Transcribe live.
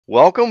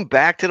Welcome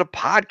back to the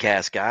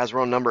podcast, guys.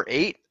 We're on number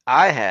 8.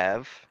 I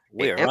have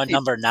We a are on empty.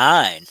 number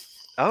 9.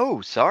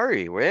 Oh,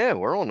 sorry. Yeah,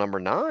 we're on number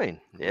 9.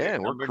 We're Yeah,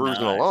 we're number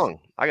cruising 9. along.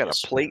 I got a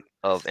Yes, sir. plate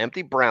of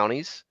empty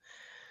brownies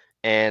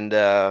and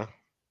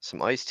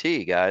some iced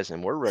tea, guys,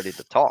 and we're ready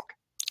to talk.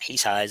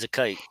 He's high as a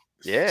kite.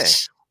 Yeah.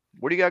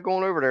 What do you got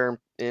going over there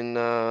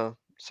in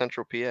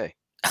Central PA?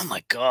 Oh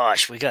my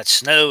gosh, we got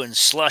snow and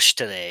slush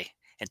today,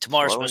 and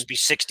tomorrow's supposed Slowing. to be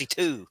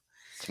 62.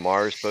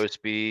 Tomorrow's supposed to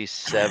be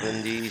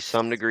 70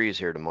 some degrees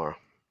here tomorrow.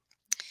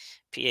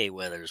 PA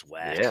weather's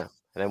whack. Yeah.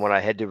 And then when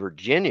I head to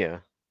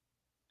Virginia,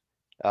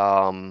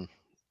 um,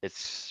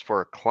 it's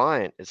for a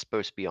client, it's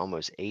supposed to be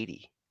almost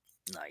 80.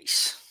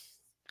 Nice.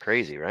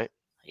 Crazy, right?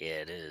 Yeah,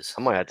 it is.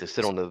 I might have It to is.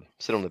 sit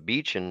on the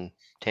beach and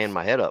tan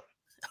my head up.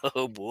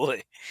 Oh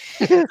boy.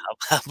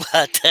 How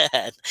about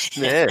that?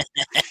 Yeah,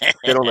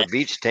 sit on the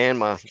beach, tan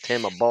my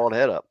bald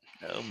head up.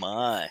 Oh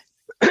my.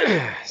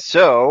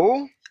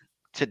 So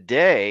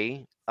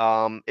today,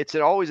 it's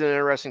always an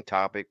interesting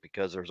topic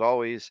because there's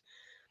always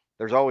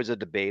a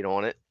debate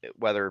on it,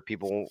 whether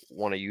people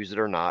want to use it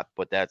or not.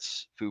 But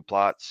that's food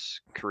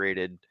plots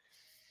created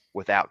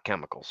without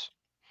chemicals.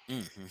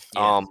 Yeah.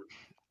 Um,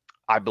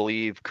 I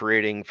believe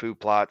creating food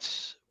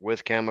plots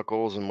with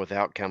chemicals and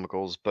without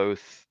chemicals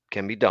both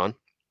can be done.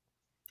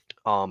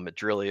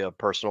 It's really a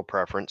personal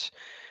preference.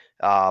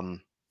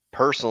 Um,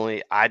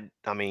 Personally, I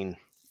mean,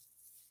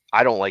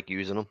 I don't like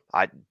using them.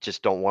 I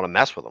just don't want to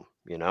mess with them.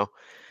 You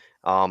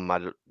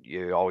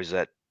always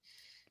that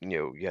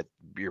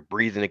you're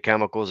breathing the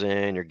chemicals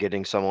in. You're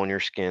getting some on your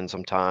skin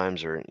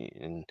sometimes,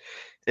 and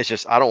it's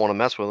just I don't want to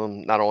mess with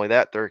them. Not only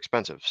that, they're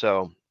expensive.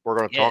 So we're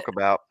going to Yeah. talk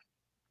about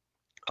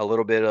a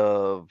little bit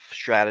of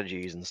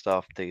strategies and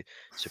stuff to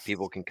so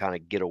people can kind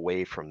of get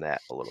away from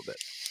that a little bit.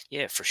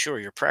 Yeah, for sure.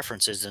 Your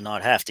preference is to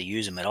not have to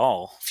use them at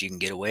all if you can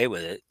get away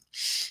with it.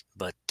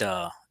 But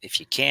if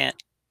you can't,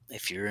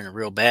 if you're in a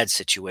real bad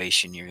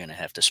situation, you're going to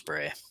have to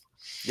spray.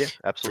 Yeah,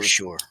 For absolutely.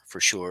 sure, for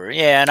sure.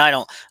 Yeah, and I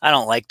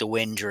don't like the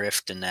wind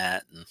drift and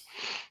that.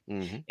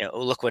 And Hmm.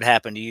 look what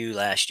happened to you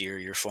last year.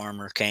 Your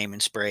farmer came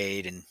and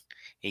sprayed, and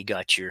he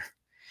got some of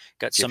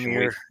Egyptian wheat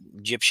your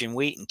Egyptian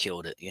wheat and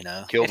killed it. killed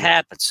It me.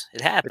 happens. It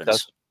It does.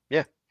 happens.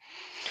 Yeah.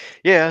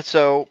 Yeah,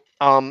 so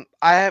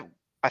I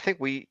think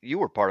you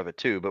were part of it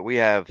too, but we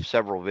have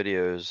several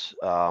videos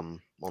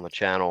on the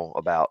channel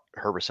about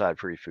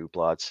herbicide-free food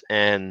plots,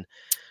 and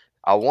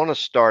I want to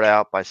start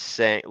out by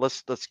saying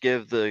let's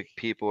give the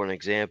people an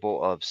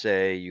example of,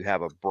 say you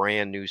have a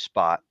brand new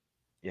spot,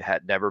 you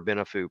had never been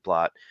a food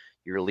plot,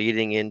 you're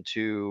leading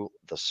into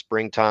the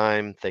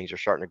springtime, things are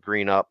starting to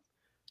green up.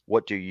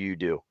 What do you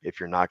do if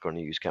you're not going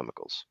to use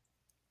chemicals?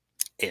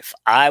 If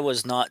I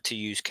was not to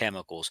use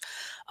chemicals,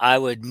 I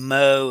would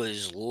mow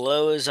as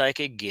low as I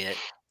could get,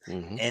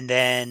 Hmm. and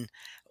then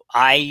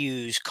I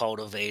use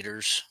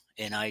cultivators,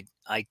 and I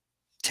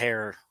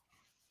tear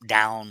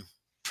down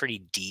pretty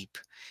deep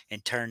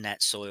and turn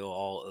that soil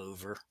all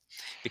over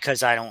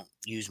because I don't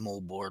use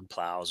moldboard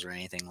plows or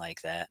anything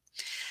like that.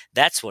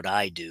 That's what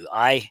I do.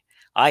 I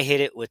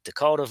hit it with the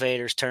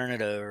cultivators, turn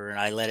it over, and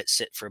I let it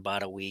sit for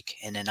about a week,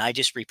 and then I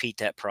just repeat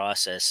that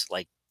process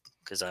like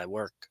because I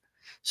work.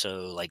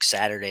 So like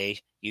Saturday,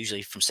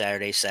 usually from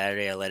Saturday,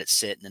 I let it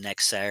sit, and the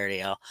next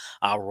Saturday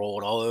I'll roll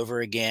it all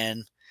over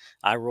again.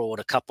 I roll it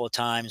a couple of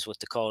times with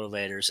the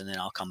cultivators, and then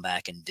I'll come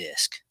back and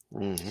disc,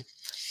 Hmm.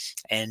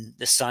 and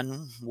the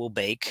sun will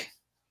bake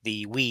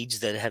the weeds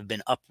that have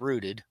been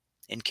uprooted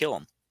and kill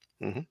them.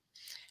 Hmm.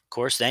 Of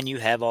course, then you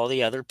have all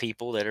the other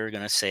people that are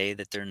going to say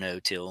that they're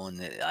no-till and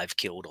that I've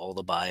killed all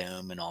the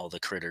biome and all the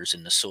critters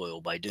in the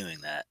soil by doing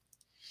that.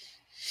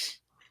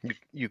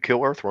 You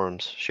kill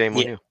earthworms. Shame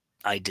on Yeah, you.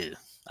 I do.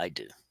 I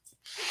do.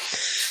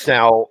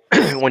 Now,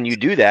 when you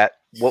do that,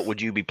 what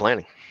would you be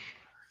planting?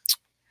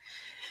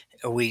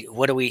 Are we?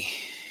 What are we?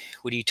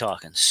 What are you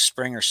talking?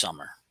 Spring or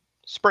summer?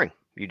 Spring.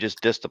 You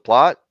just disc the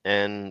plot,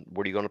 and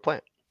what are you going to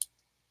plant?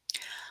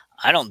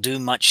 I don't do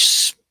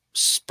much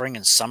spring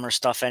and summer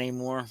stuff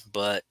anymore,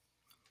 but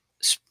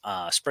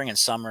spring and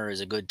summer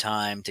is a good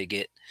time to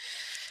get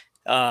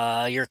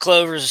your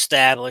clovers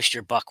established,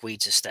 your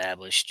buckwheats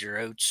established, your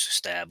oats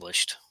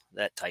established,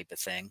 that type of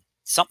thing.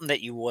 Something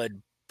that you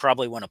would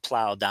probably want to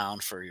plow down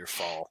for your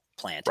fall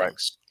Right.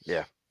 plantings.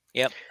 Yeah.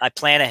 Yep, I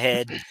plan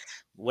ahead.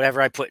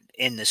 Whatever I put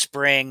in the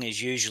spring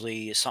is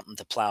usually something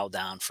to plow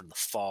down for the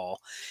fall,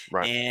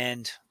 Right.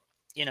 and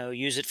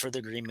use it for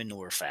the green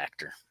manure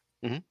factor.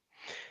 Hmm.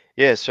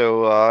 Yeah.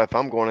 So if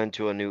I'm going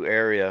into a new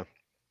area,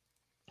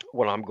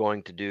 what I'm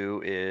going to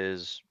do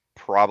is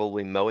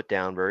probably mow it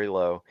down very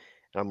low,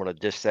 and I'm going to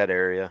disc that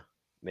area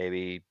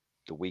maybe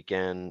the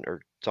weekend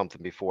or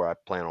something before I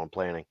plan on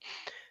planting.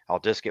 I'll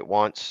disc it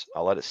once.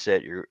 I'll let it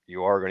sit.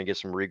 You are going to get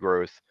some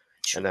regrowth,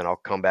 and Sure. then I'll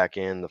come back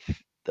in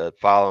the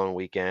following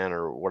weekend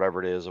or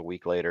whatever it is a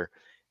week later,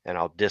 and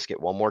I'll disc it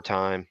one more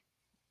time.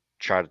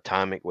 Try to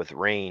time it with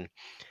rain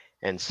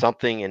and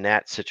something in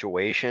that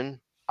situation.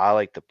 I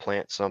like to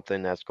plant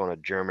something that's going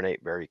to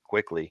germinate very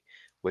quickly,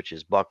 which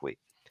is buckwheat,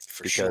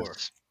 For sure. because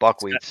It's got-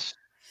 buckwheat's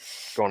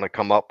going to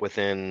come up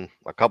within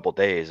a couple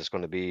days. It's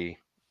going to be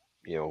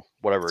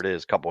whatever it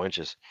is, couple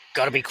inches.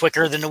 Got to be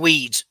quicker than the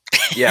weeds.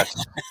 Yes.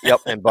 Yep.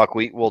 And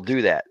buckwheat will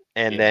do that.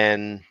 And Yeah.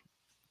 then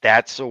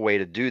that's a way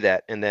to do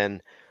that. And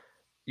then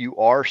you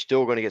are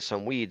still going to get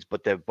some weeds,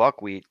 but the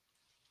buckwheat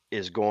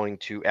is going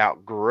to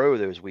outgrow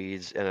those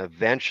weeds, and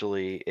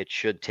eventually it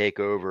should take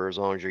over as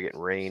long as you're getting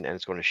rain, and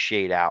it's going to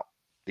shade out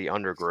the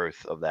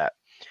undergrowth of that.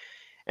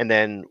 And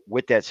then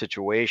with that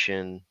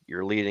situation,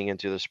 you're leading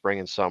into the spring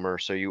and summer,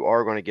 so you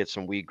are going to get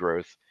some weed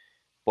growth,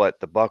 but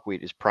the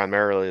buckwheat is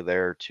primarily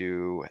there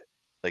to,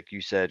 like you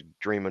said,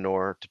 green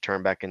manure to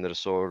turn back into the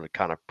soil to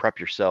kind of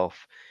prep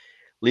yourself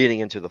leading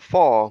into the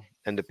fall.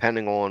 And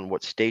depending on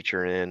what state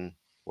you're in,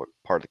 what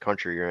part of the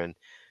country you're in,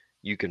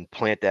 you can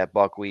plant that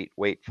buckwheat,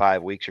 wait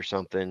 5 weeks or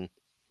something,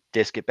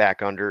 disc it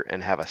back under,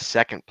 and have a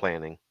second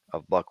planting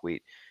of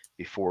buckwheat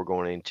before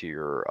going into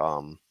your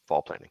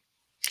fall planting.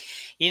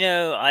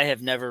 I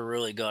have never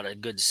really got a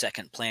good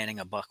second planting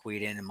of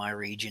buckwheat in my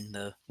region,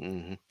 though,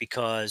 Hmm.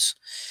 because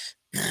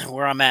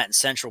where I'm at in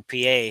central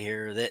PA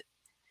here, that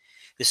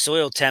the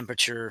soil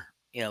temperature,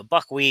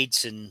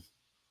 buckwheats and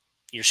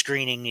your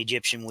screening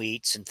Egyptian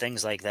wheats and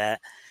things like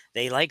that,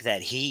 they like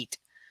that heat.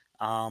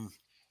 Um,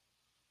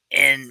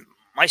 and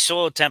my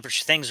soil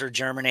temperature, things are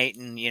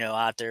germinating,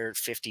 out there at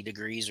 50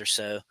 degrees or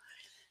so.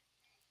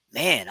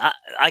 Man,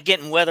 I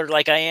get in weather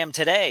like I am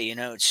today.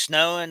 It's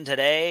snowing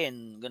today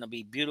and going to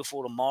be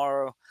beautiful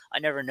tomorrow. I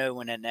never know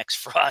when that next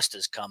frost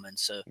is coming.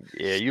 So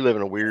Yeah, you live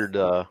in a yeah, weird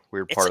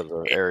it's part of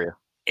the it, area.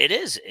 it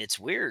is it's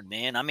weird,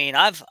 man. I mean,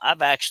 I've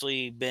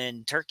actually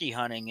been turkey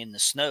hunting in the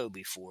snow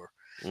before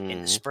in the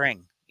Hmm.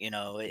 spring. Yep.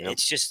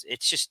 It's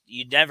just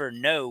you never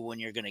know when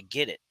you're going to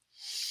get it,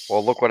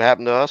 Well, look what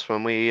happened to us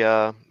when we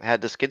had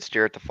the skid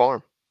steer at the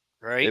farm.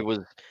 It right? was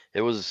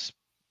it was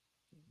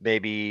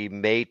maybe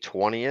May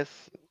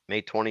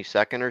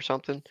 22nd or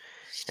something,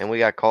 and we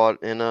got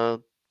caught in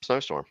a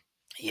snowstorm.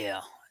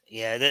 Yeah,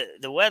 yeah.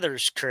 The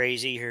weather's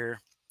crazy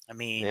here. I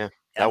mean, Yeah,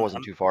 that I'm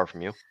wasn't I'm too far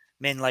from you.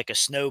 I'm in like a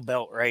snow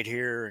belt right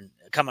here, and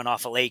coming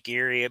off of Lake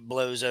Erie, it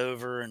blows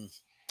over, and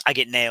I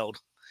get nailed.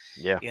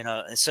 Yeah.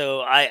 And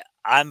so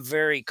I'm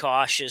very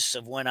cautious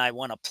of when I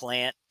want to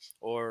plant,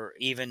 or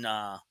even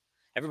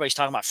everybody's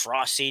talking about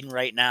frost seeding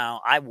right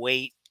now. I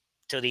wait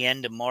till the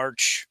end of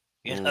March,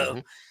 Hmm.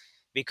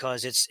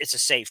 because it's a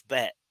safe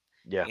bet.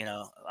 Yeah.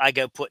 I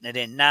go putting it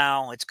in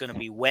now. It's going to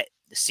be wet.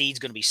 The seed's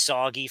going to be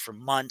soggy for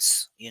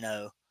months.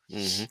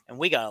 Hmm. And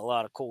we got a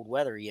lot of cold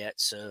weather yet,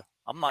 so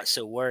I'm not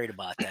so worried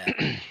about that.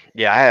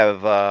 Yeah, I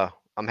have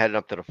I'm heading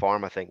up to the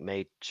farm I think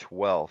May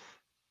 12th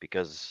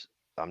because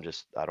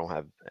I don't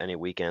have any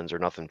weekends or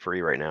nothing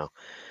free right now.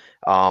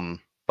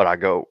 But I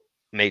go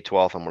May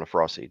 12th I'm going to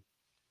frost seed.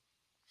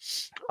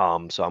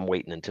 So I'm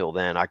waiting until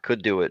then. I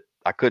could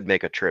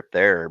make a trip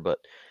there, but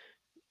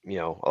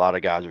a lot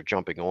of guys are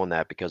jumping on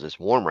that because it's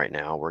warm right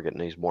now. We're getting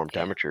these warm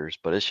Yeah. temperatures,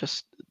 but it's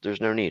just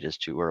there's no need. It's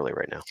too early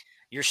right now.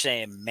 You're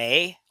saying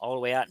May, all the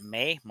way out in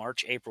May,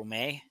 March, April,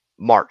 May?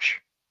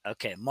 March,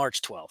 Okay,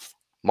 March 12th.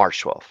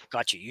 March 12th.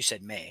 Got you. You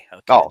said May.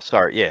 Okay. Oh,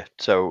 sorry. Yeah.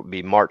 So it'd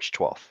be March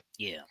 12th.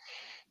 Yeah, Yeah.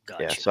 got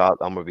you. So I'm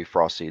going to be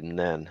frost seeding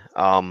then.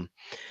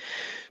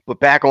 But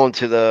back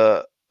onto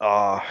the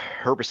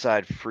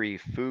herbicide free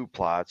food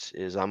plots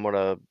is I'm going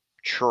to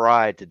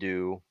try to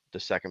do the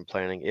second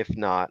planting. If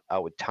not, I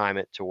would time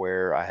it to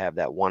where I have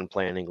that one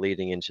planting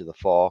leading into the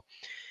fall.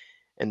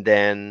 And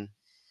then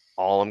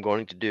all I'm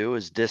going to do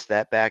is disc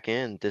that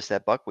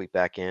buckwheat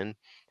back in,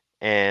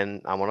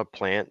 and I'm going to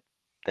plant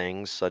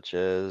things such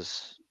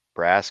as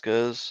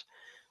brassicas,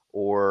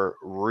 or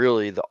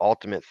really the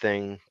ultimate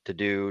thing to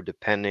do,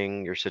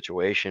 depending your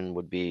situation,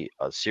 would be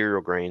a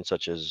cereal grain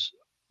such as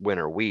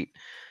winter wheat.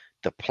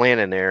 To plant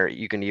in there,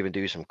 you can even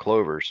do some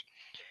clovers.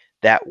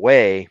 That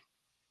way,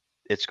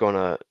 it's going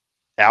to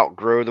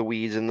outgrow the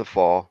weeds in the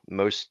fall.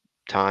 Most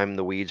time,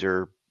 the weeds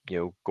are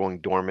going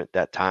dormant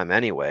that time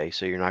anyway,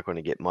 so you're not going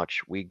to get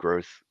much weed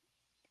growth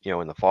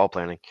in the fall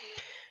planting.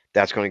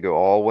 That's going to go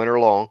all winter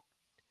long.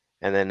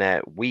 And then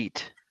that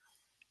wheat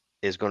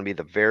is going to be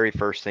the very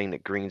first thing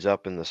that greens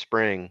up in the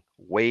spring,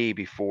 way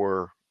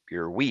before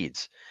your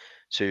weeds.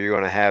 So you're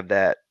going to have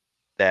that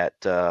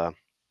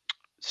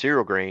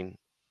cereal grain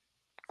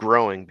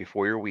growing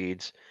before your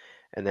weeds.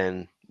 And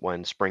then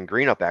when spring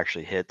green up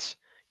actually hits,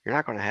 you're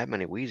not going to have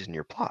many weeds in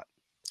your plot.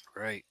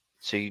 Right.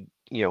 So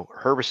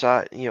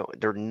herbicide,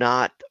 they're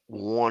not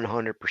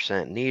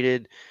 100%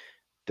 needed.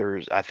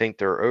 I think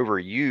they're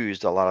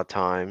overused a lot of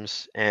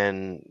times,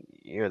 and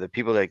the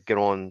people that get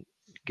on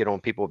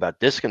people about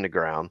disc in the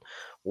ground.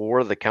 Well, what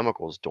are the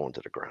chemicals doing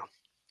to the ground?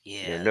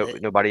 Yeah.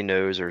 Nobody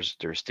knows.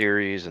 There's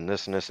theories and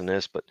this and this and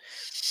this, but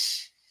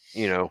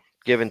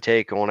give and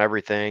take on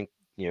everything.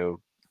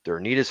 They're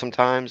needed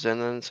sometimes, and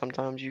then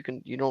sometimes you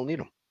don't need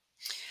them.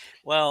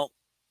 Well,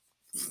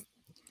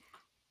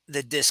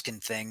 the discing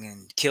thing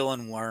and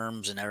killing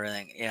worms and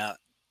everything.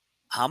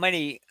 How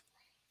many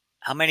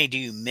how many do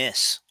you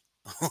miss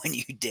when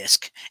you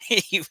disc?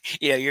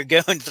 You're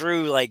going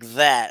through like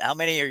that. How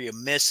many are you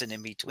missing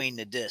in between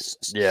the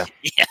discs? Yeah.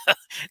 Yeah,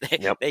 they,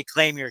 Yep. they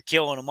claim you're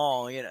killing them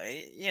all.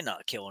 You're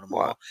not killing them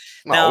Well, all.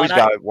 I No, always and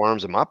I got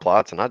worms in my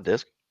plots, and I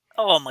disc.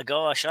 Oh my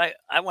gosh,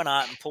 I went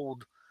out and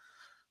pulled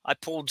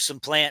some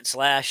plants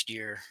last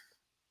year.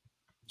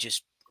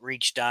 Just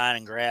reached down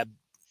and grabbed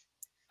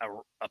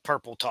a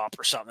purple top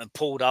or something and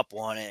pulled up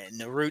on it, and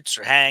the roots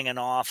are hanging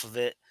off of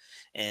it,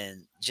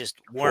 and just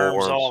Full worms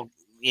worms. all.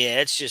 Yeah,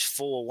 it's just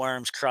full of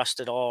worms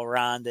crusted all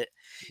around it.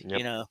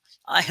 Yep.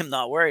 I am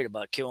not worried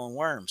about killing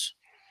worms.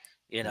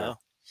 You No. know,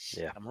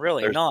 Yeah. I'm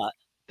really There's not.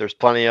 there's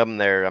plenty of them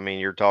there. I mean,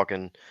 you're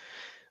talking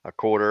a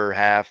quarter,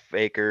 half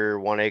acre,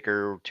 1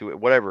 acre, two,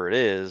 whatever it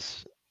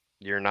is.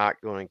 You're not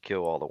going to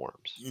kill all the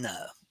worms.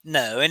 No,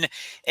 no, and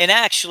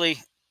actually,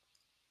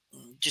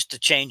 just to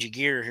change a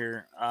gear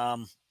here,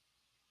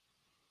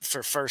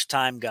 for first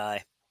time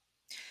guy,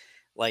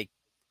 like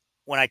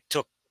when I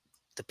took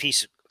the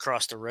piece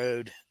across the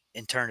road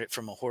and turned it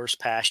from a horse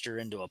pasture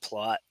into a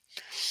plot,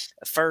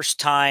 a first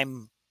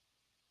time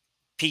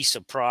piece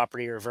of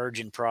property or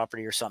virgin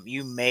property or something,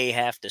 you may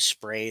have to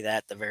spray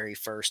that the very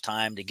first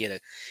time to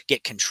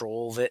get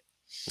control of it.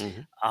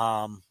 Hmm.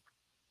 Um,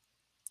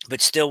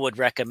 but still would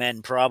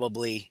recommend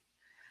probably,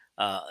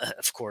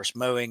 of course,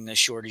 mowing as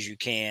short as you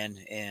can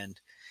and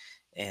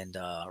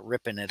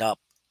ripping it up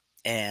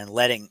and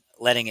letting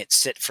it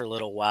sit for a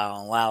little while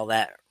and allow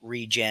that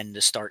regen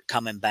to start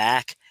coming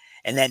back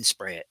and then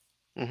spray it.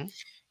 Hmm.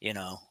 You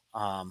know,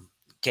 in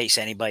case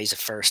anybody's a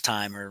first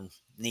timer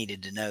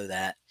needed to know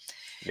that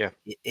Yeah.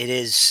 it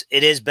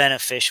is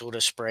beneficial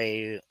to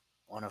spray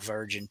on a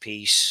virgin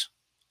piece.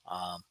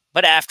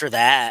 But after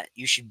that,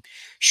 you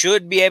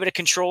should be able to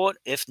control it.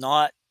 If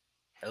not,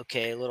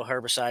 okay, a little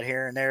herbicide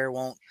here and there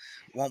won't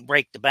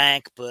break the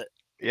bank, but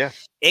Yeah.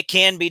 it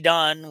can be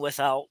done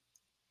without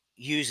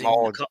using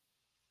Oh, the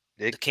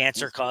it,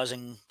 cancer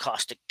causing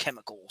caustic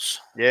chemicals.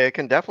 yeah, it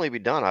can definitely be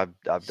done.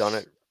 I've done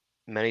it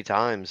many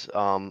times.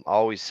 I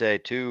always say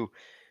too,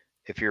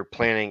 if you're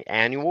planting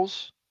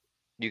annuals,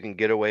 you can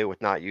get away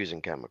with not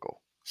using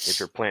chemical. If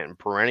you're planting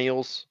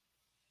perennials,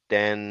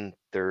 then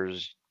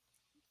there's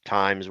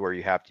times where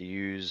you have to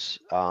use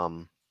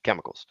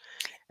chemicals,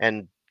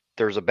 and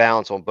there's a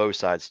balance on both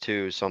sides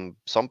too. Some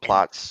And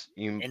plots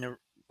you and the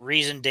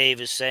reason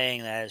Dave is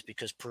saying that is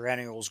because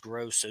perennials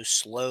grow so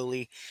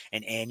slowly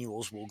and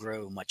annuals will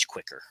grow much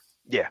quicker.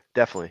 yeah,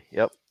 definitely,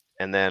 yep.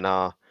 And then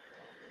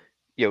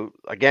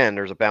again,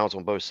 there's a balance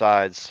on both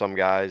sides. Some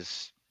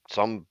guys,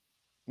 some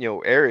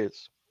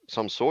areas,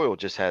 some soil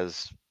just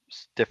has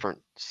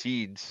different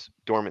seeds,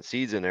 dormant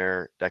seeds in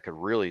there that could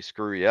really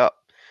screw you up.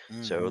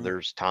 So Hmm.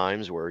 there's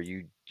times where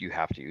you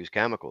have to use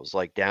chemicals,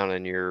 like down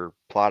in your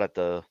plot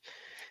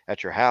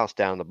at your house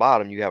down the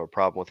bottom. You have a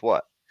problem with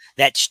what?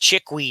 That's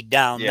chickweed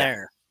down Yeah,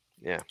 there.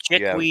 yeah,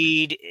 you have.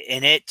 Chickweed,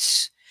 and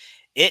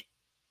it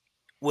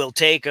will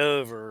take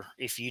over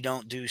if you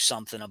don't do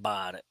something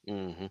about it.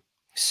 Hmm.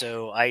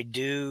 So I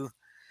do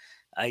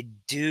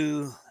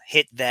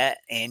hit that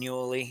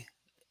annually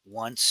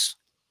once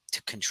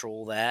to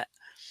control that.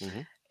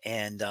 Hmm.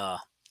 And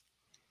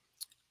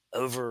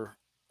over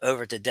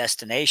over at the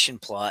destination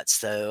plots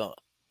though,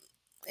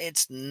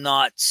 it's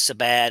not so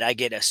bad. I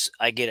get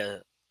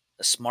a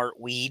smart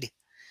weed.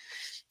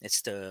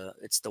 It's the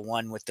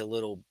one with the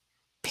little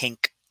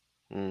pink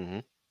Hmm.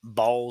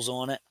 balls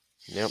on it.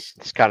 Yep,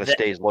 this kind of That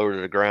stays low to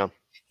the ground.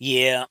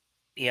 Yeah,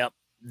 yep.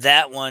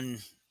 That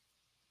one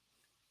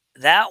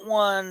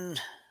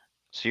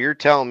So you're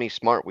telling me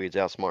smartweeds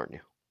outsmarting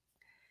you?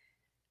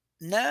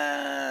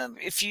 no,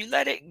 if you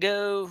let it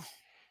go,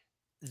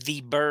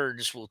 the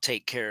birds will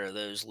take care of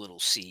those little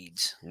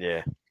seeds.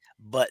 Yeah,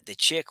 But the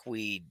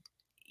chickweed,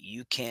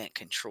 you can't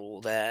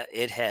control that.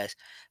 It has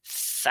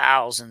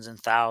thousands and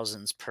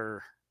thousands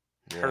per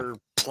yeah.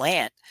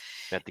 plant.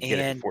 You have to get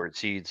it And before it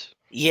seeds.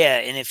 yeah,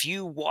 and if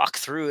you walk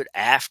through it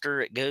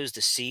after it goes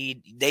to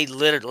seed, they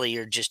literally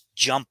are just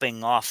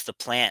jumping off the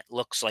plant.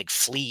 Looks like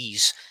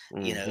fleas,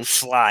 Hmm.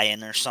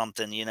 flying or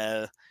something.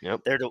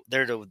 Yep. They're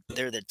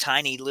the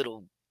tiny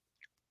little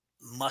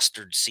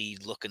mustard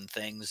seed looking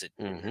things that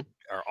Hmm.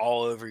 are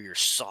all over your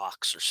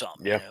socks or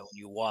something, Yeah. when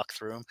you walk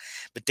through them.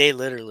 But they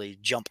literally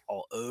jump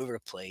all over the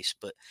place.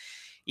 But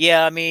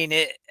yeah, I mean,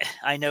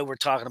 I know we're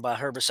talking about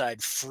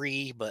herbicide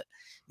free, but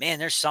man,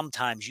 there's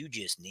sometimes you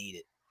just need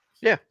it.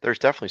 Yeah, there's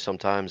definitely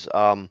sometimes.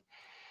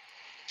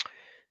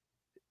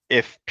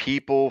 If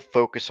people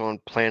focus on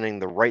planting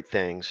the right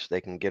things,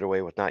 they can get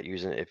away with not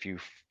using it. If you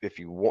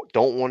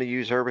don't want to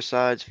use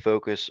herbicides,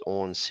 focus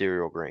on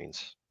cereal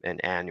grains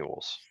and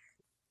annuals.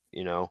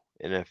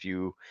 And if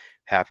you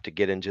have to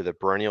get into the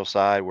perennial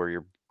side where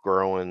you're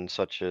growing,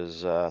 such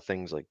as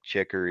things like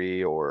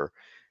chicory or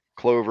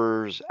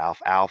clovers,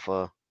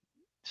 alfalfa,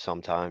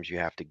 sometimes you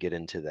have to get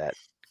into that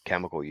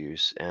chemical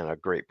use. And a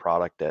great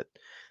product that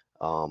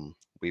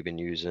we've been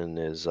using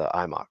is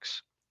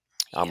IMOX.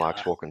 Yeah,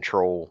 IMOX will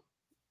control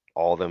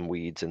all them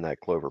weeds in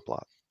that clover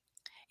plot.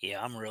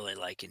 yeah, I'm really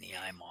liking the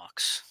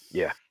IMOX.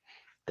 Yeah,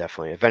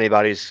 definitely. If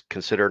anybody's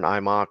considering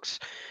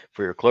IMOX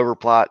for your clover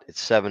plot,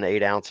 it's 7 to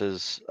 8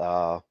 ounces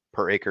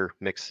per acre,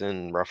 mixed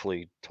in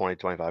roughly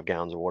 20-25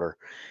 gallons of water,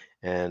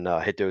 and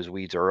hit those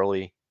weeds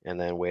early, and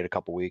then wait a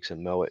couple weeks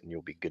and mow it, and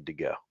you'll be good to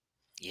go.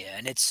 Yeah,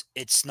 and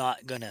it's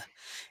not gonna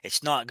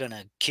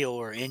kill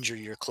or injure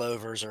your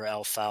clovers or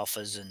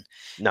alfalfas, and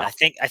No, I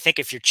think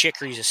if your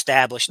chicory's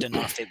established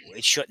enough,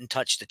 it shouldn't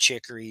touch the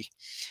chicory.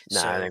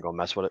 nah, it So ain't gonna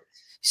mess with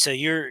it.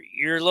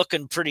 you're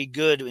looking pretty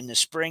good in the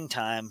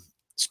springtime,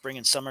 spring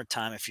and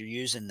summertime if you're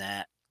using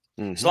that.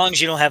 As Hmm. long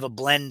as you don't have a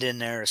blend in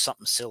there or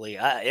something silly,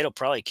 it'll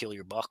probably kill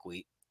your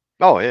buckwheat.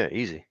 Oh yeah,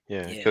 easy.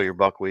 Yeah, kill Yeah, your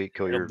buckwheat,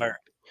 it'll burn.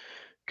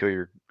 kill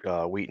your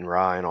wheat and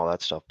rye and all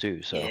that stuff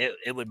too. Yeah, So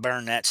it would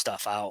burn that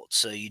stuff out.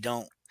 So you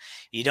don't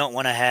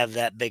want to have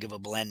that big of a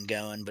blend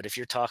going. But if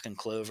you're talking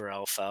clover,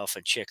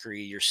 alfalfa,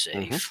 chicory, you're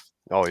hmm. safe.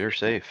 Oh, you're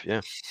safe.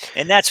 Yeah.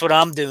 And that's what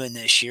I'm doing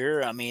this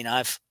year. I mean,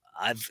 I've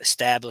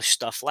established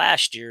stuff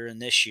last year,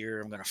 and this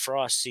year I'm going to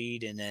frost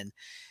seed, and then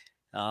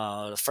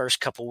the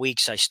first couple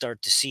weeks I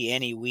start to see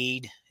any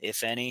weed,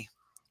 if any,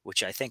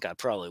 which I think I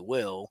probably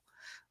will.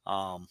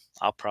 I'll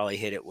probably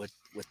hit it with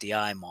the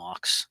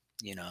IMOX,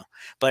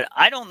 but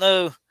I don't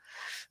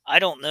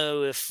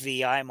know if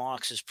the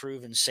IMOX is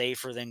proven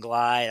safer than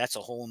Glide. That's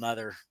a whole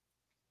nother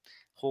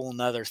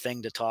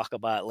thing to talk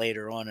about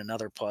later on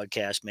another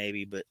podcast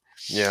maybe, but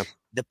Yeah.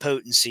 the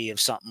potency of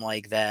something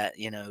like that,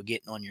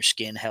 getting on your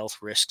skin, health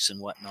risks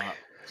and whatnot.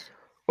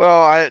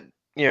 Well,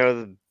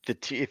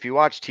 if you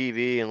watch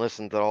TV and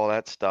listen to all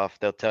that stuff,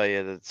 they'll tell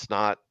you that it's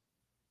not,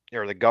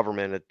 or the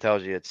government it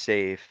tells you it's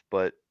safe.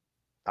 But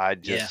I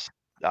Yeah, just,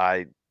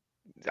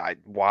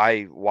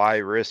 why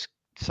risk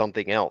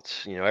something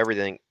else?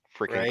 Everything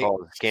freaking right.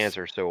 causes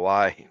cancer. So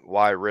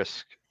why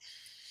risk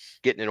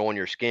getting it on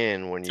your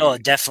skin when Oh,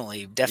 you,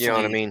 definitely, you know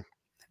what I definitely, mean?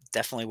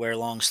 definitely wear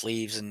long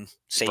sleeves and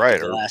safety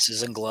Right. Or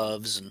glasses and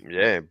gloves and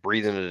yeah,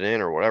 breathing it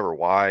in or whatever.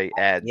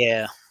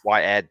 yeah,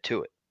 Why add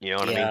to it? You know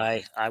what I yeah.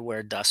 mean? I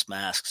wear dust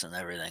masks and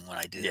everything when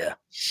I do Yeah. that.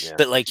 Yeah.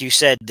 But like you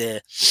said,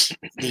 the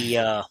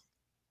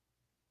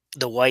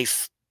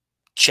wife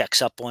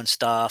checks up on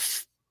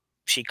stuff.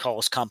 She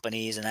calls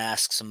companies and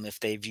asks them if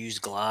they've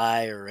used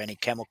Gly or any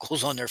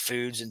chemicals on their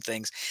foods and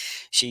things.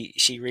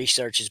 She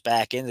researches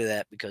back into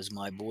that because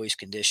my boy's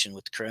condition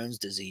with Crohn's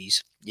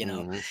disease,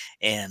 Hmm.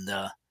 and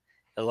a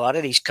lot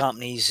of these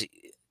companies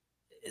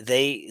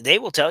they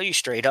will tell you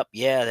straight up,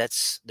 yeah,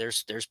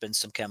 there's been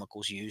some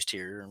chemicals used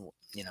here, and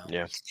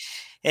Yeah.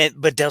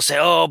 but they'll say,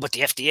 oh, but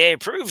the FDA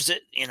approves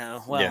it. Yeah.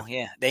 Well,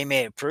 yeah, they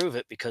may approve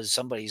it because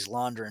somebody's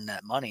laundering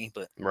that money,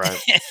 but Right.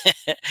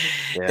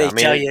 Yeah. they I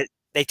mean tell it. you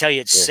they tell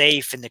you it's Yeah.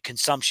 safe in the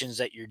consumptions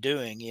that you're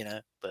doing,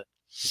 but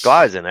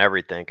Glides in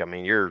everything. I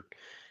mean,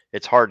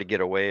 it's hard to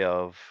get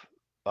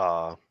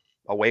uh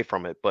away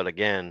from it. But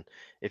again,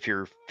 if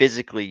you're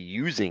physically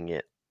using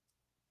it,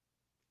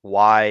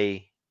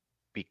 why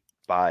be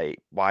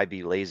why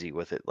be lazy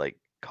with it? Like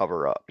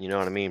cover up. You know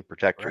what I mean?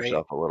 Protect right,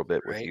 yourself a little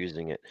bit with right,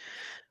 using it.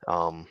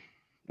 Um,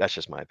 that's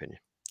just my opinion.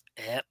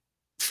 yep,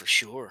 for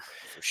sure,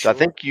 for So sure,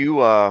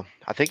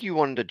 I think you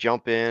wanted to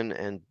jump in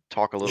and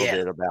talk a little yeah,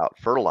 bit about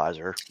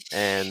fertilizer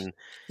and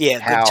yeah,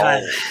 good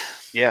time. how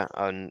yeah,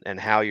 and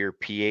how your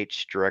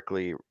pH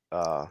directly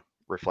uh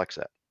reflects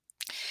that.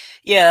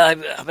 Yeah,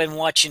 I've been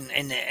watching,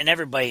 and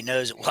everybody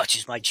knows that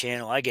watches my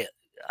channel. I get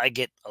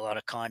a lot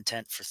of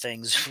content for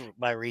things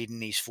by reading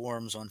these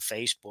forums on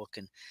Facebook,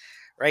 and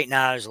right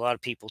now there's a lot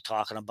of people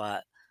talking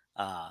about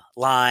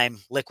lime,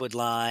 liquid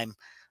lime.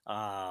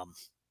 Um,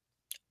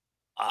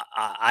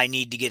 I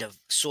need to get a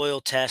soil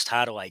test.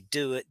 How do I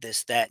do it?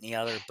 This, that, and the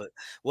other. But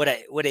what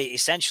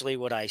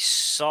I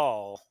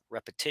saw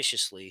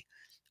repetitiously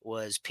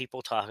was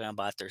people talking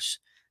about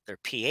their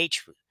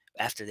pH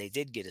after they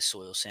did get a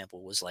soil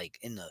sample was like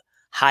in the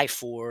high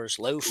fours,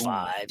 low Ooh,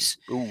 fives,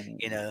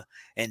 you ooh. know.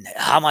 And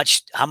how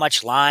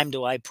much lime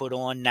do I put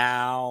on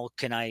now?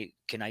 Can I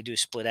do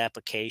split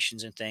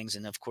applications and things?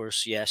 And of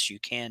course, yes, you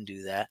can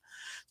do that.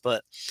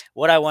 But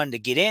what I wanted to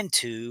get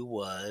into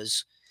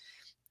was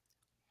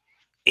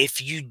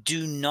if you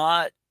do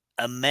not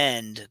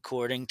amend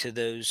according to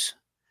those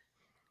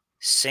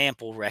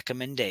sample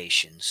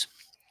recommendations,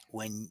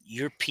 when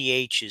your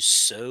pH is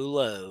so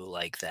low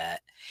like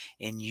that,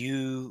 and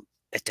you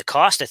at the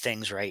cost of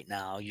things right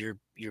now, you're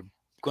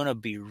going to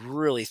be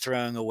really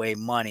throwing away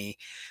money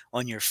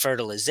on your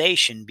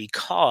fertilization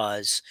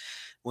because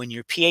when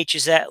your pH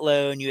is that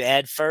low and you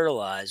add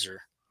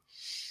fertilizer,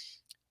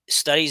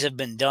 studies have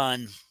been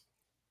done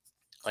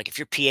like if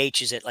your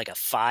pH is at like a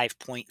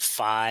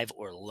 5.5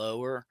 or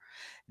lower,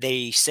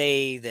 they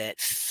say that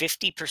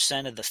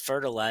 50% of the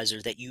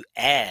fertilizer that you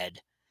add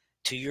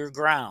to your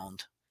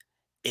ground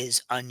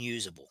is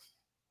unusable.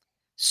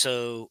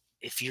 So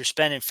if you're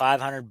spending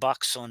 500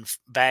 bucks on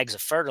bags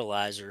of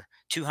fertilizer,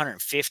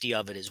 250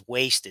 of it is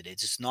wasted.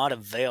 It's just not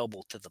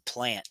available to the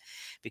plant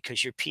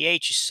because your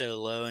pH is so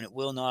low and it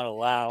will not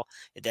allow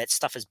that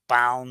stuff is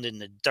bound in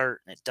the dirt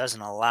and it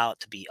doesn't allow it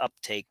to be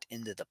uptaked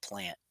into the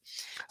plant.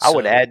 So,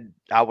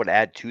 I would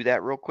add to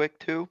that real quick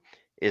too,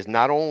 is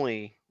not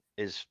only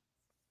is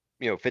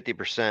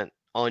 50%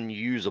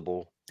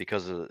 unusable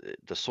because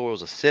the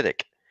soil's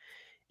acidic.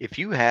 If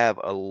you have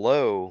a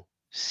low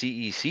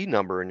CEC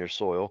number in your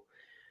soil,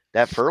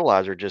 that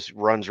fertilizer just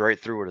runs right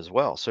through it as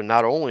well. So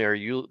not only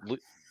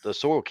the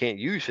soil can't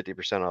use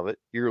 50% of it,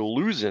 you're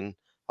losing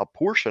a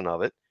portion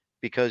of it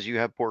because you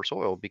have poor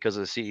soil because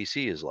the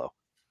CEC is low.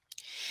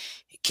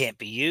 It can't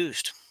be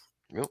used.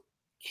 Yep,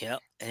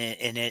 Yep,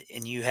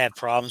 and you have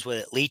problems with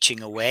it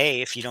leaching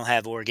away if you don't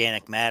have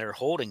organic matter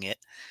holding it.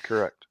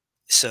 correct.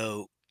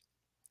 So,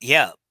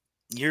 yeah,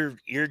 you're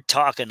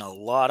talking a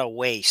lot of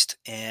waste,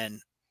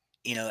 and,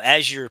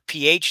 as your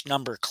pH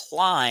number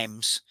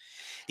climbs,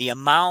 the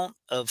amount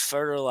of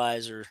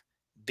fertilizer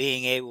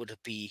being able to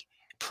be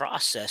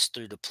processed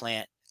through the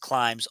plant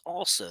climbs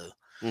also.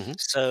 Hmm.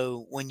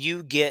 So, when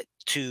you get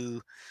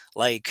to,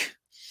 like,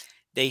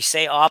 they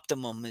say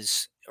optimum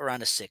is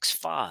around a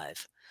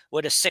 6.5.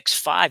 With a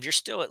 6.5, you're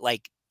still at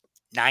like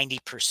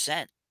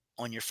 90%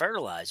 on your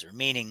fertilizer,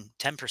 meaning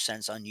 10%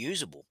 is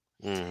unusable.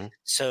 Hmm.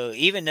 So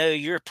even though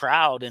you're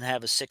proud and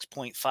have a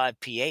 6.5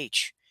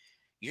 pH,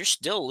 you're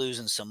still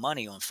losing some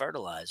money on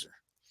fertilizer.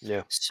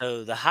 Yeah.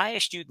 So the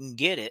highest you can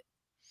get it,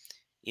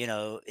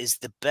 is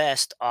the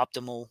best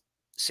optimal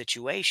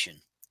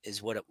situation.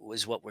 Is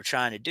what we're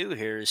trying to do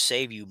here is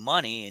save you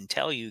money and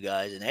tell you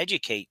guys and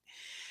educate.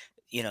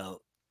 You know,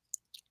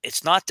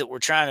 it's not that we're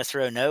trying to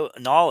throw no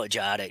knowledge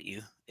out at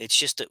you. It's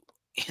just that,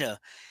 you know,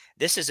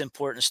 this is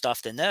important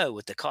stuff to know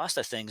with the cost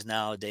of things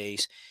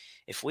nowadays.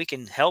 If we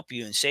can help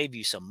you and save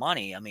you some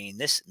money, I mean,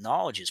 this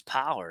knowledge is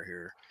power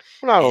here.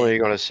 Well, not only are And you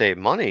going to save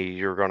money,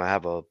 you're going to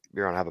have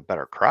a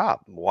better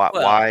crop. Why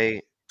well,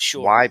 why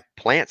sure. why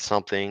plant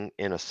something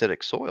in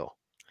acidic soil?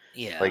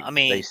 Yeah. Like I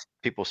mean,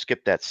 people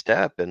skip that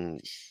step,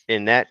 and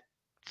in that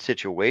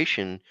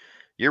situation,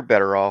 you're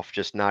better off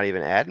just not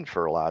even adding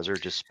fertilizer.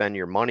 Just spend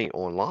your money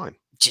on lime.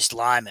 just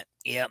lime it.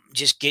 Yep.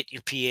 Just get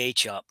your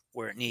pH up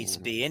where it needs to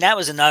Hmm. be. And that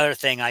was another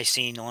thing I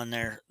seen on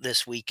there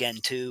this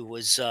weekend too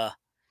was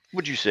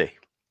What'd you say?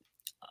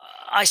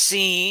 I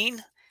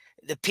seen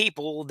the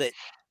people that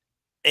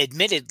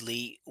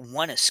admittedly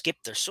want to skip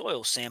their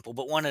soil sample,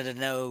 but wanted to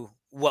know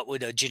what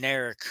would a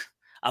generic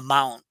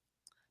amount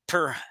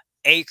per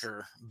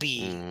acre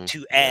be Hmm.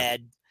 to Yeah.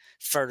 add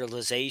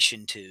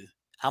fertilization to.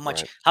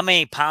 Right. How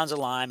many pounds of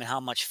lime and how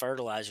much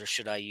fertilizer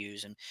should I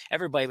use? And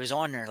everybody was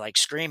on there like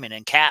screaming,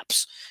 and cap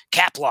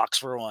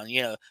locks were on,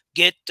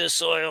 get the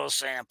soil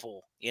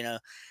sample,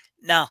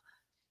 Now,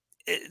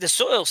 the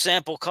soil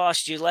sample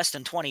costs you less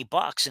than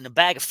 $20 and a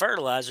bag of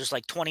fertilizer is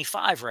like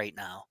 25 right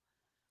now.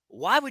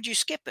 Why would you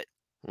skip it?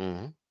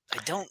 Hmm.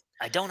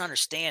 I don't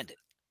understand it.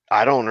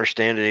 I don't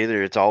understand it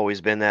either. It's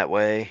always been that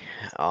way.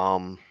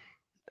 Um,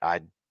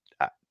 I,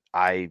 I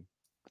I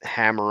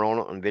hammer on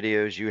it in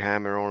videos. You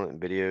hammer on it in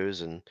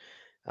videos, and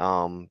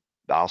um,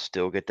 I'll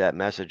still get that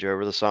message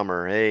over the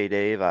summer. Hey,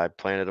 Dave, I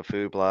planted a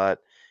food plot.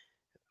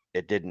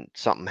 It didn't.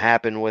 Something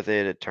happened with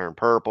it. It turned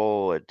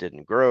purple. It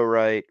didn't grow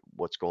right.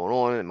 What's going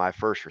on? And my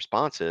first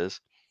response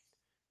is,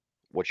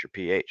 "What's your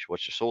pH?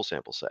 What's your soil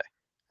sample say?"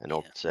 And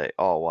they'll Yeah. say,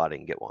 "Oh, well, I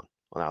didn't get one."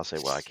 And I'll say,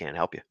 "Well, I can't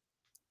help you.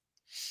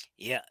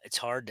 Yeah, it's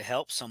hard to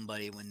help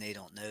somebody when they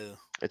don't know.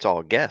 It's all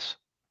a guess.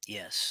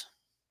 Yes.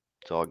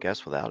 It's all a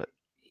guess without it."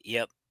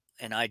 Yep.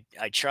 And I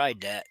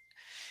tried that,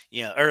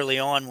 early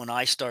on when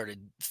I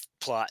started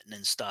plotting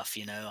and stuff,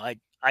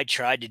 I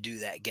tried to do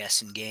that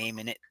guessing game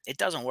and it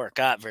doesn't work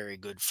out very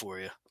good for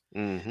you.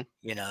 Hmm.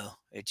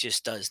 It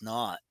just does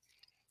not.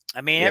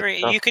 I mean, Yeah, it's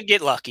every tough. you could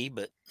get lucky,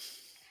 but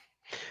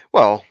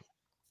Well,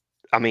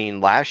 I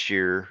mean, last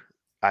year,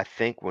 I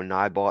think when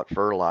I bought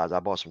fertilizer, I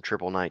bought some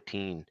triple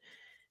 19.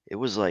 It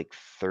was like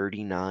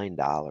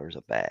 $39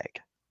 a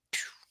bag. yeah,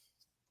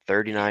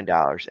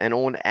 $39. And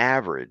on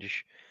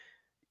average,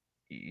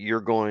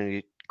 you're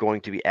going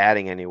to be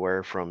adding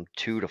anywhere from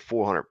 2 to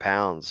 400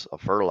 pounds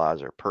of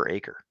fertilizer per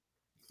acre.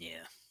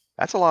 yeah.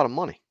 That's a lot of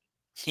money.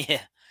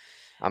 Yeah.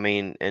 I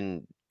mean,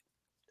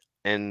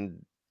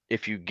 and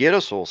if you get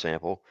a soil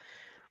sample,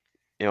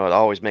 I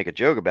always make a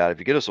joke about it. If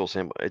you get a soil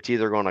sample, it's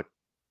either going to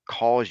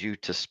cause you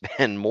to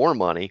spend more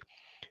money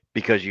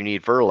because you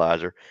need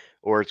fertilizer,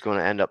 or it's going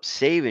to end up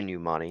saving you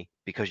money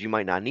because you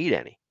might not need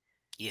any.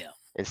 Yeah.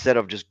 Instead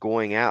of just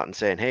going out and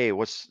saying, "Hey,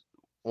 what's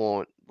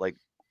on like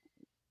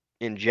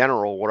in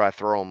general what I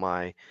throw on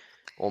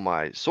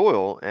my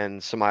soil?"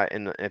 And somebody,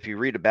 and if you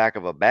read the back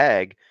of a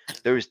bag,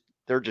 those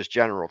they're just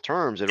general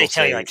terms. They It'll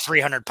tell you say, like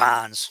 300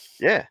 pounds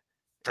yeah,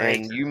 per and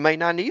acre. you may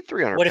not need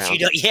 300 What if you pounds.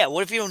 don't yeah,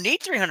 what if you don't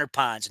need 300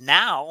 pounds?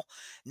 Now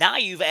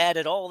you've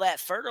added all that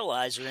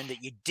fertilizer in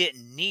that you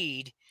didn't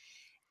need,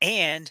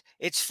 and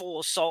it's full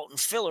of salt and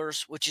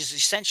fillers, which is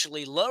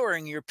essentially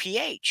lowering your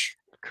pH.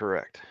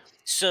 Correct.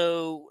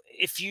 So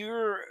if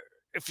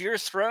you're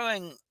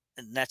throwing,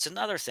 and that's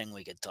another thing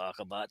we could talk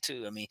about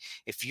too. I mean,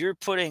 if you're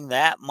putting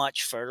that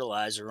much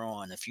fertilizer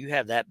on, if you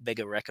have that big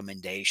a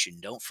recommendation,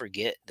 don't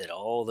forget that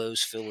all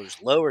those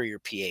fillers lower your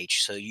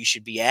pH. So you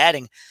should be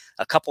adding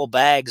a couple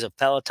bags of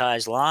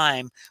pelletized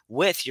lime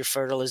with your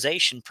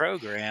fertilization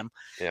program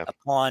Yeah,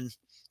 upon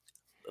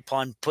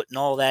putting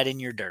all that in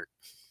your dirt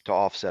to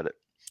offset it.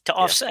 to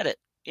Yeah, offset it.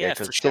 yeah, Yeah,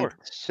 for because sure.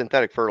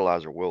 synthetic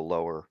fertilizer will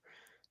lower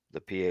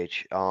the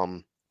pH.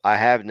 I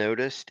have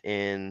noticed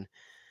in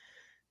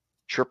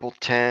triple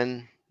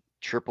 10,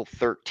 triple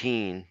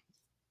 13,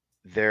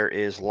 there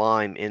is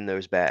lime in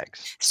those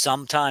bags.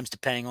 Sometimes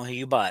depending on who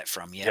you buy it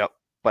from. Yep. Yep.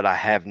 but I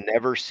have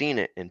never seen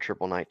it in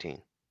triple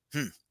 19.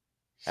 Hmm.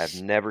 I've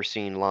never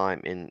seen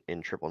lime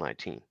in triple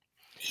 19.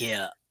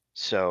 Yeah.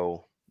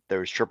 So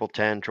there's triple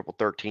 10, triple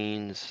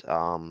 13s.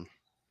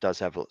 Does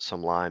have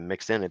some lime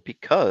mixed in it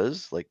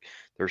because like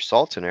there's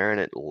salts in there and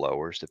it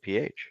lowers the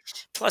pH.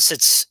 Plus,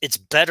 it's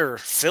better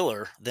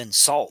filler than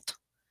salt,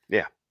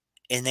 Yeah.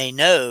 and they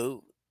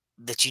know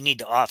that you need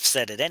to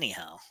offset it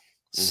anyhow.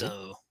 Hmm.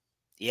 So,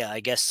 yeah,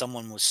 I guess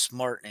someone was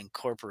smart and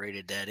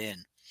incorporated that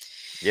in.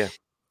 Yeah.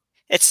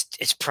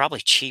 It's probably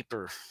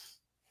cheaper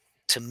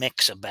to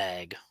mix a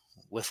bag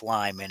with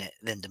lime in it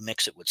than to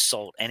mix it with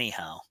salt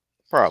anyhow.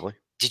 Probably.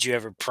 Did you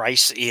ever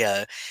price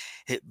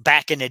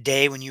back in the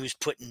day when you was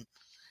putting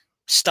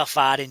stuff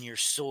out in your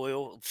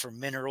soil for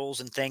minerals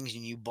and things,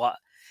 and you bought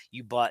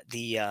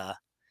the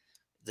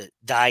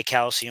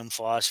dicalcium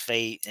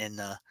phosphate and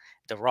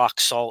the rock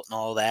salt and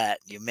all that.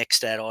 You mix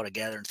that all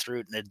together and threw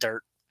it in the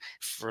dirt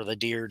for the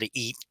deer to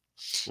eat.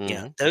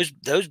 Hmm.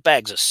 Those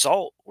bags of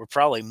salt were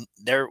probably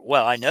there.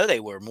 Well, I know they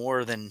were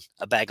more than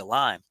a bag of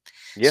lime.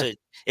 Yeah. So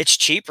it's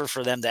cheaper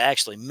for them to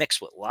actually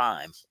mix with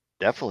lime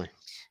Definitely.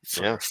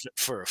 for Yeah.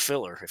 for a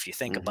filler if you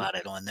think Hmm. about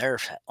it on their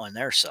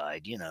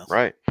side.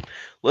 Right.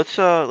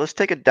 Let's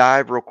take a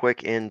dive real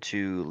quick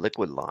into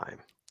liquid lime.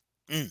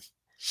 Mm.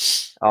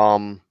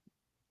 Um,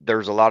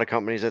 there's a lot of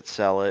companies that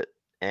sell it,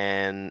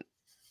 and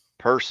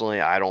personally,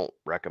 I don't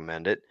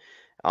recommend it.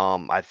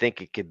 I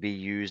think it could be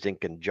used in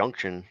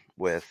conjunction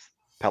with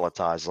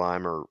pelletized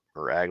lime or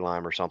ag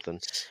lime or something,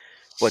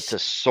 but to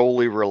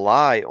solely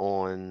rely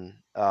on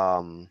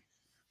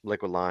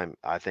liquid lime,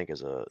 I think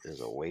is a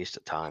waste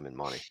of time and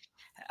money.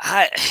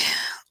 I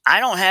I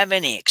don't have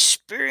any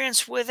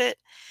experience with it,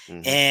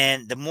 Hmm.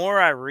 and the more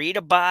I read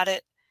about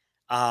it,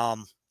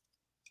 um,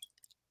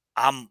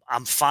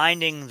 I'm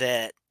finding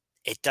that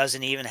it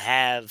doesn't even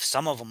have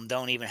some of them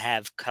don't even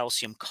have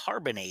calcium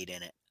carbonate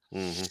in it,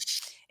 Hmm.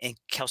 and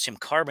calcium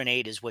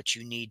carbonate is what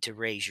you need to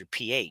raise your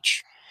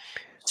pH.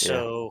 Yeah.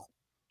 So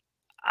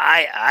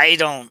I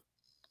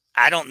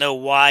don't know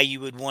why you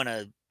would want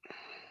to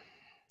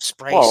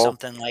spray Well,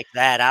 something like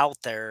that out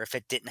there if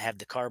it didn't have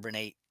the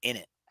carbonate in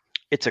it.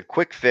 it's a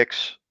quick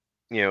fix.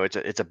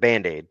 It's a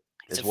band-aid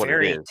It's a is what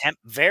it is.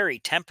 very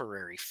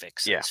temporary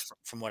fix, Yeah. as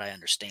from what I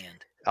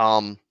understand.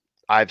 Um,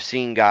 I've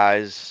seen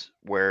guys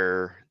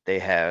where they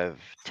have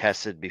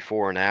tested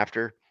before and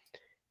after,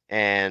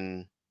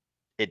 and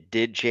it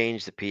did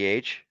change the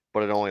pH,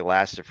 but it only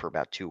lasted for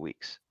about 2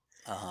 weeks.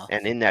 Uh huh.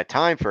 And in that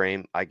time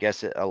frame, I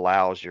guess it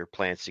allows your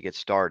plants to get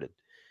started.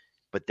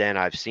 But then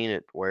I've seen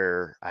it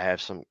where I had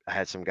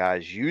some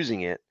guys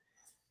using it,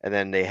 and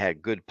then they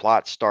had good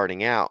plots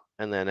starting out,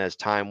 and then as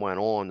time went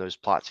on, those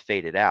plots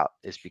faded out.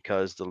 It's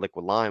because the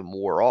liquid lime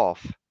wore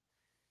off,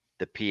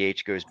 the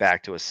pH goes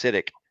back to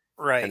acidic,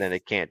 and Right. then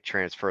it can't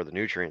transfer the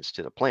nutrients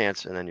to the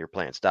plants, and then your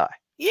plants die.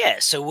 Yeah.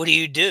 So what do?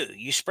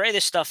 You spray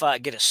this stuff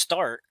out, get a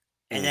start,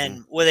 and Hmm.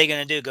 then what are they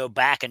going to do? Go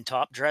back and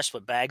top dress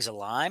with bags of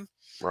lime?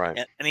 Right.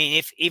 I mean,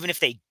 if even if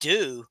they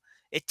do,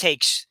 it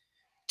takes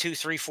 2,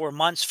 3, 4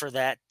 months for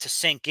that to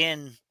sink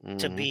in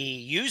to Hmm. be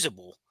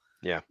usable.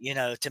 Yeah.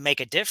 To make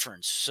a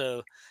difference.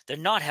 So they're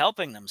not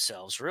helping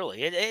themselves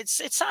really. It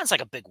sounds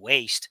like a big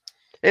waste.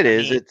 It I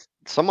is. mean, It's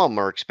some of them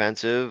are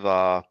expensive,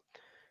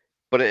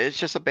 but it's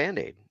just a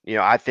band-aid.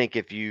 I think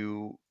if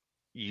you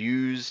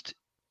used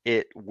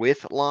it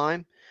with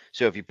lime,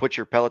 so if you put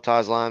your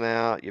pelletized lime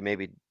out, you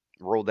maybe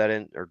rolled that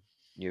in or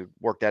you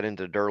work that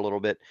into the dirt a little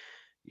bit,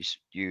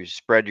 you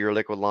spread your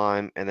liquid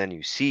lime and then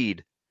you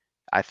seed.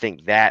 I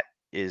think that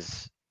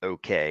is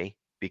okay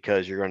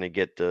because you're going to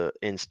get the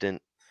instant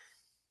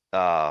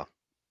uh,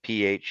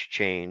 pH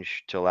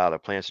change to allow the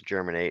plants to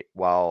germinate,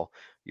 while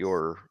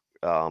your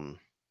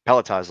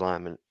pelletized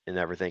lime and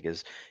everything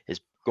is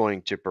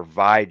going to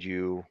provide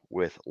you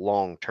with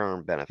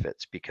long-term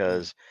benefits. mm,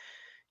 Because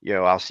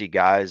I'll see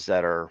guys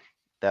that are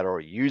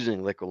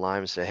using liquid lime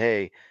and say,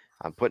 "Hey,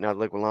 I'm putting out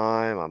liquid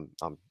lime.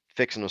 I'm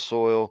fixing the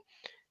soil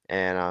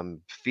and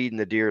I'm feeding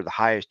the deer the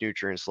highest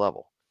nutrients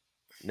level."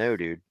 No,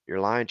 dude, you're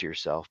lying to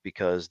yourself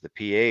because the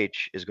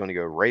pH is going to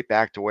go right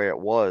back to where it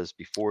was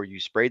before you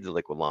sprayed the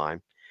liquid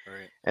lime,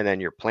 right. and then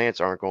your plants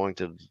aren't going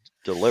to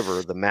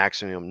deliver the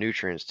maximum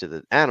nutrients to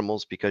the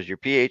animals because your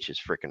pH is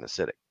freaking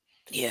acidic.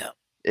 Yeah.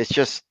 It's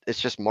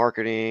just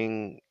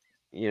marketing,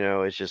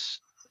 it's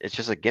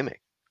just a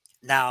gimmick.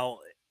 Now,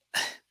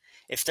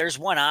 if there's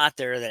one out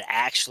there that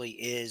actually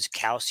is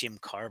calcium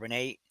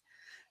carbonate,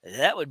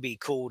 that would be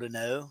cool to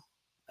know.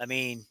 I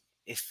mean,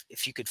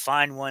 if you could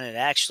find one that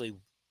actually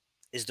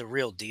is the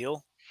real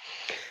deal,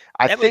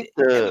 I that would think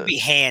that would the be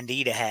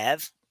handy to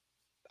have.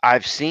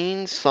 I've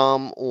seen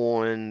some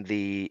on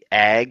the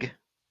ag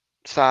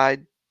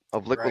side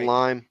of liquid Right.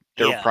 lime.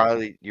 They're Yeah.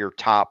 probably your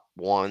top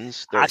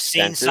ones. They're I've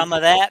seen expensive. some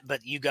of that,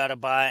 but you gotta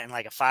buy it in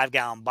like a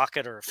 5-gallon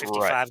bucket or a Right.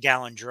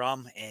 55-gallon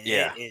drum, and it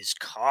Yeah, is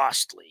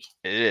costly.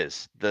 it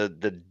is. The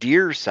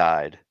deer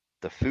side,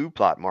 the food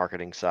plot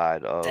marketing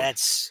side of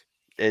That's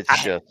it's I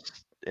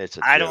just it's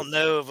a I joke. don't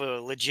know of a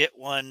legit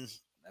one.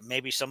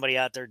 Maybe somebody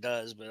out there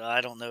does, but I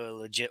don't know a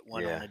legit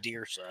one on Yeah. the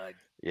deer side.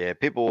 Yeah,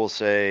 people will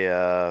say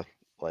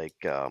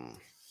like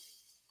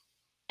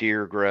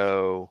deer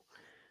grow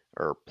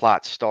or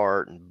plot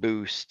start and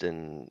boost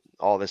and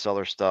all this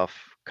other stuff.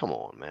 Come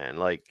on, man.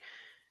 Like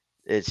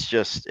it's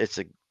just it's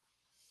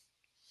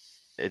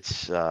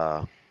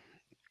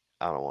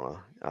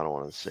I don't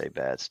want to say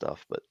bad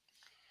stuff, but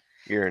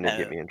you're gonna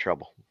get No. me in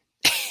trouble.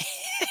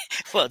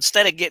 Well,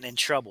 instead of getting in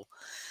trouble,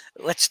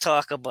 let's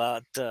talk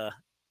about the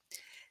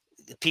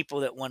people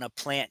that want to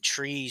plant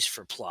trees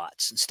for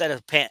plots instead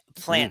of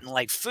Mm, planting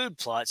like food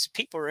plots.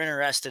 People are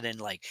interested in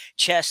like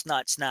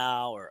chestnuts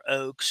now or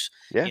oaks,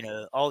 yeah.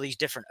 all these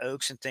different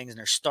oaks and things, and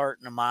they're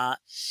starting them out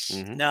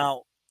Hmm.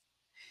 now.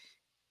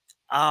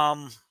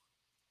 um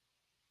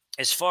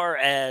as far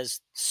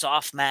as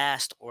soft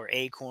mast or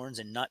acorns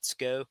and nuts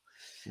go,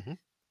 Hmm.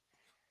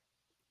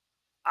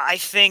 I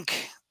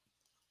think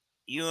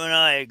you and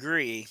I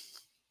agree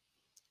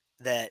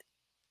that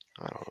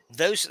I don't.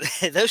 those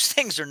those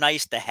things are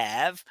nice to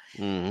have,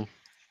 Hmm.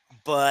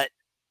 but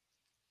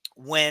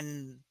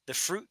when the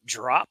fruit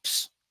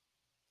drops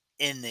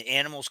and the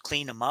animals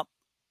clean them up,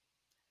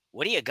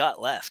 what do you got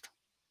left?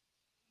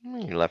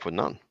 You're left with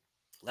none.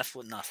 Left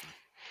with nothing.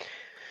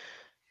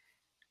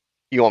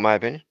 You want my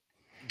opinion?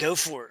 Go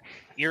for it.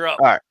 You're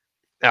up. All right.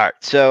 All right.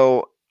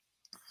 So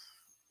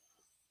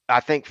I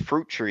think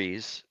fruit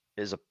trees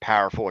is a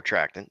powerful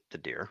attractant to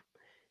deer.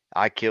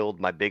 I killed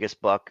my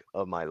biggest buck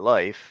of my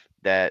life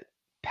that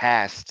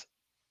passed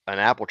an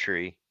apple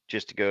tree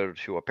just to go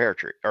to a pear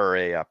tree or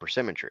a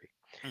persimmon tree.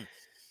 Mm,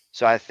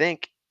 So I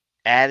think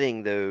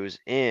adding those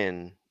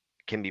in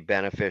can be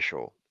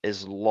beneficial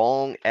as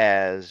long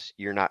as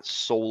you're not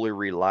solely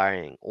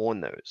relying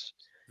on those.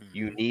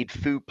 You mhm, need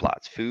food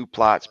plots. Food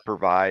plots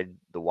provide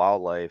the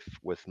wildlife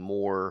with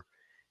more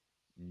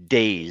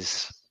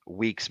days,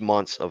 weeks,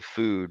 months of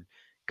food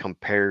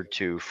compared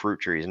to fruit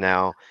trees.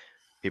 Now,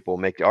 people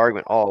make the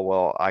argument, oh,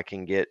 well, I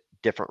can get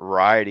different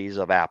varieties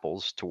of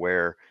apples to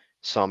where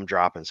some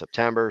drop in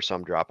September,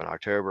 some drop in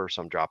October,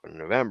 some drop in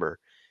November.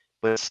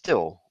 But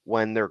still,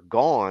 when they're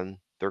gone,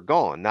 they're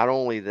gone. Not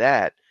only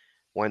that,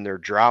 when they're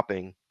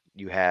dropping,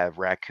 you have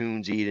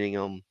raccoons eating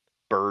them,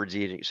 birds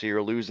eating. So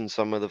you're losing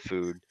some of the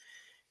food.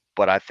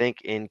 But I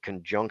think in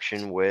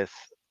conjunction with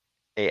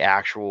a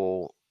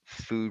actual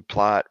food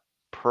plot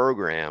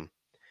program,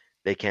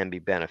 they can be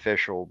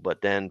beneficial,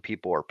 but then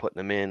people are putting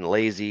them in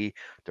lazy.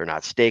 They're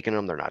not staking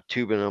them, they're not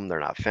tubing them, they're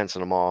not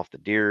fencing them off. The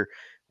deer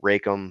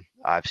rake them.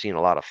 I've seen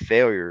a lot of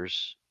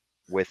failures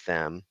with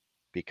them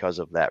because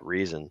of that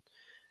reason.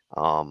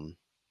 Um,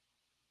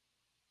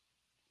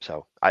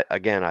 so I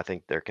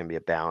think there can be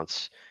a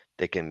balance.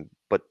 They can,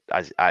 but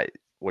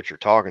what you're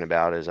talking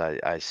about is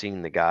I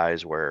seen the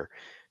guys where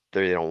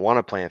they don't want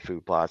to plant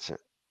food plots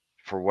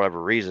for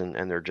whatever reason,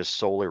 and they're just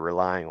solely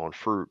relying on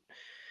fruit.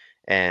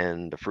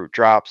 And the fruit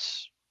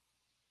drops,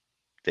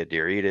 the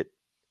deer eat it,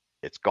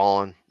 it's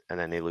gone, and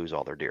then they lose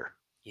all their deer.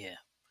 yeah.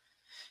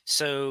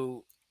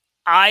 So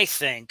I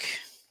think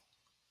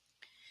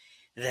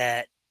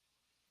that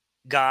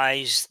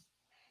guys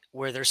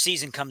where their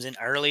season comes in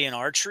early in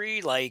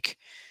archery, like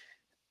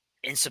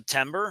in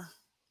September,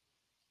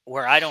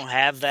 where I don't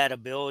have that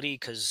ability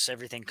because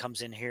everything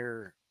comes in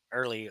here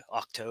early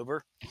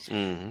October,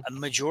 Hmm. a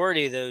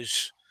majority of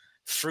those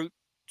fruits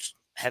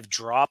have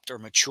dropped or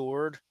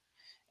matured.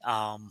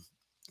 Um,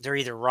 they're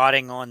either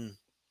rotting on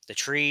the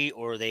tree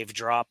or they've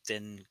dropped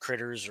and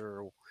critters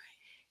are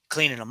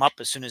cleaning them up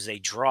as soon as they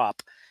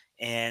drop.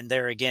 And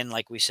they're again,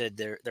 like we said,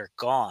 they're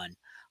gone.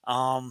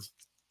 Um,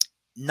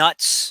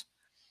 nuts,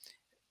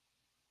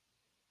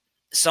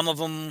 some of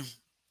them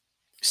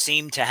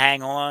seem to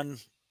hang on,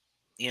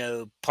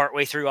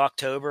 partway through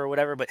October or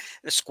whatever, but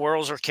the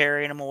squirrels are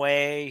carrying them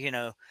away,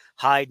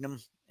 hiding them.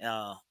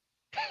 Uh,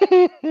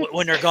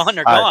 when they're gone,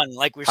 they're Hide, gone.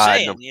 Like we're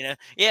hiding saying, them.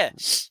 yeah.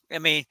 I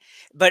mean,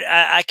 but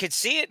I could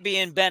see it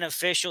being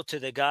beneficial to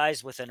the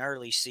guys with an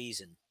early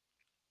season.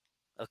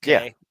 Yeah.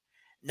 Okay,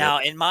 Yep. now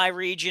in my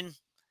region,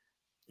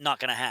 not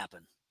going to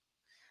happen.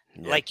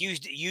 Yep. Like you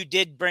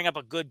did bring up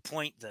a good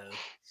point though.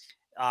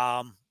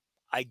 Um,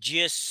 I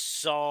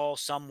just saw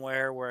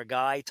somewhere where a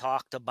guy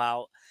talked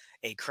about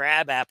a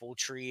crabapple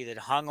tree that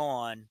hung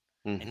on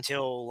Hmm.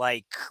 until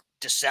like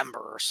December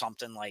or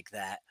something like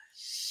that.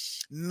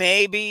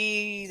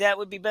 Maybe that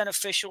would be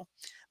beneficial,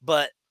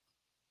 but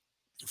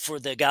for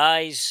the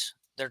guys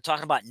that are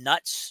talking about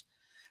nuts,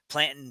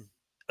 planting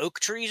oak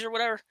trees or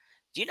whatever,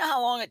 do you know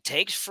how long it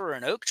takes for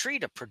an oak tree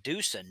to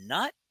produce a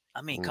nut?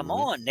 I mean, come Hmm.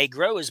 on. They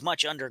grow as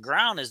much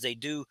underground as they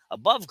do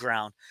above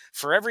ground.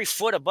 For every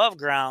foot above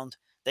ground,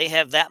 they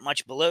have that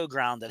much below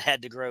ground that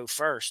had to grow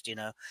first.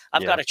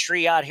 I've Yeah. got a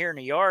tree out here in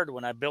the yard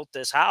when I built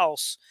this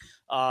house.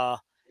 Uh,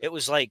 it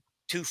was like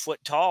 2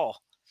 foot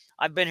tall.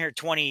 I've been here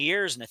 20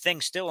 years and the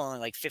thing's still only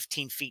like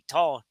 15 feet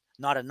tall.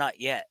 Not a nut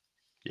yet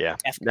Yeah.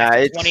 Nah,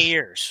 after 20 it's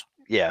years.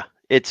 yeah.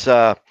 It's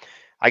I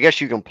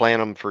guess you can plant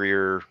them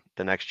for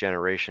the next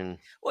generation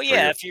Well, for yeah,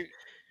 your if you're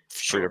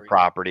for your sure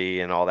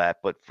property and all that,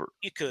 but for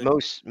you could.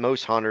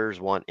 most hunters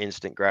want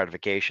instant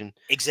gratification,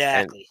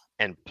 and Exactly.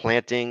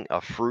 planting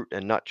a fruit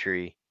and nut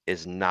tree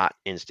is not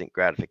instant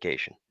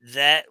gratification.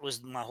 That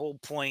was my whole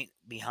point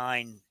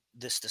behind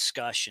this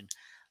discussion.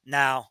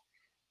 Now,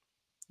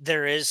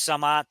 There is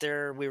some out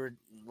there. We were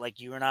like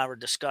you and I were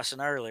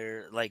discussing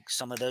earlier, like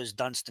some of those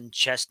Dunstan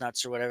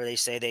chestnuts or whatever they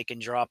say they can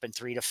drop in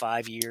 3 to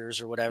 5 years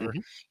or whatever, Hmm.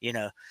 you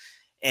know.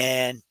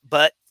 And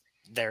but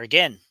there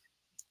again,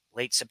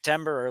 late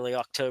September, early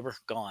October,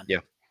 gone. Yeah,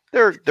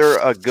 they're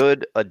a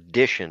good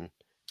addition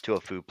to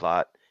a food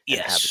plot and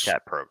Yes.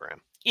 habitat program.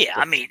 Yeah,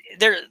 For I mean,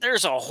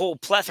 there's a whole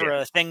Yeah,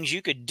 plethora of things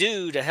you could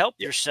do to help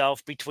yeah,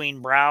 yourself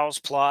between browse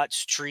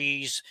plots,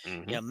 trees,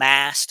 hmm,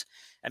 mast.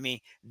 I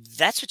mean,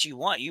 that's what you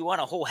want. You want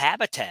a whole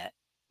habitat.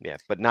 yeah,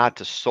 but not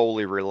to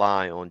solely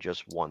rely on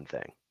just one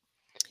thing.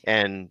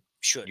 And you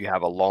Shouldn't.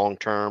 have a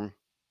long-term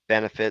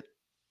benefit,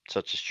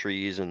 such as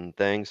trees and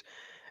things,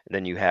 and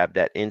then you have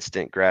that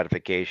instant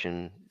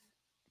gratification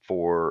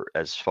for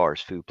as far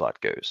as food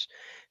plot goes.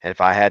 And if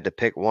I had to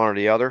pick one or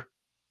the other,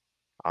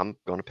 I'm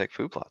going to pick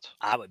food plots.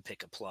 I would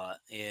pick a plot.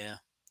 Yeah,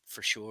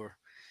 for sure.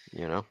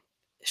 You know.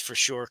 For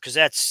sure. Because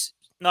that's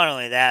not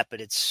only that, but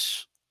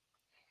it's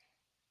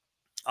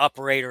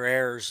operator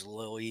errors a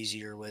little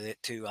easier with it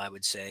too, I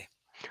would say.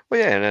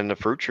 Well, yeah, and then the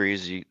fruit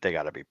trees, they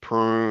got to be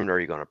pruned. Are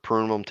you going to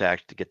prune them to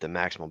actually get the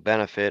maximum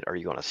benefit? Are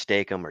you going to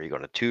stake them? Are you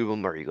going to tube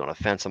them? Are you going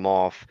to fence them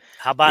off?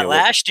 How You about know what?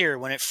 last year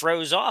when it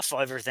froze off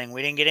everything?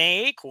 We didn't get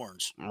any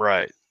acorns.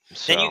 Right. Then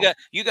So,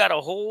 you got a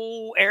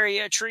whole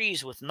area of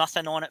trees with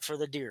nothing on it for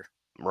the deer.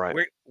 right.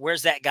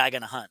 Where's that guy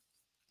going to hunt?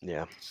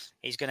 Yeah.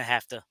 He's going to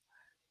have to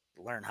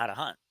learn how to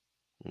hunt.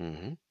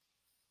 Hmm.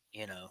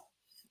 You know,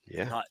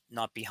 Yeah.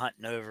 not be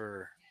hunting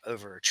over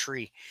a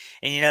tree.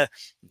 And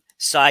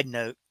side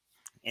note,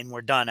 and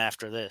we're done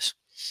after this.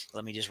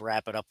 Let me just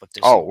wrap it up with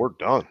this. Oh, we're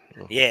done.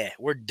 Yeah,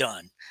 we're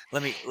done.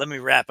 Let me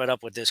wrap it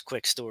up with this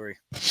quick story.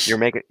 You're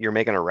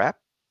making a wrap.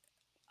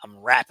 I'm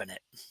wrapping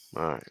it.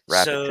 All right.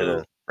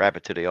 So Wrap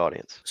it to the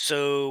audience.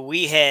 so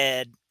we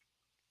had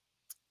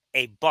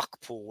a buck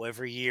pool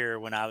every year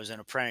when I was in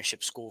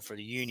apprenticeship school for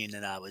the union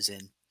that I was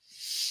in.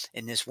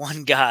 And this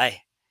one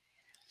guy,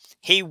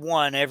 he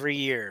won every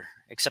year,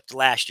 except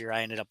last year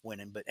I ended up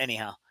winning. But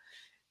anyhow,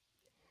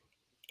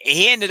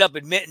 he ended up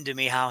admitting to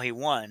me how he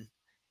won.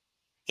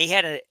 He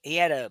had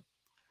a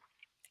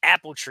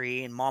apple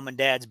tree in mom and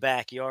dad's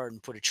backyard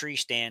and put a tree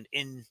stand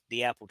in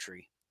the apple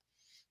tree.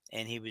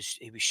 And he was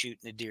shooting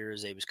the deer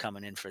as they was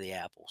coming in for the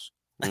apples.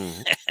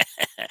 Hmm.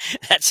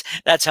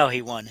 That's how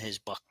he won his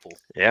buck pool.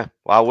 Yeah.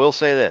 Well, I will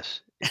say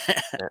this: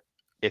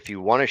 if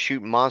you want to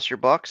shoot monster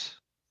bucks,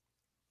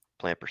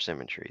 plant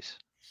persimmon trees.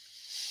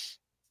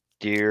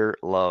 Deer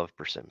love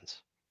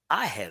persimmons.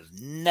 I have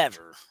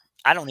never.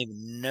 I don't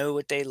even know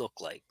what they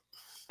look like.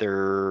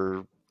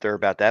 They're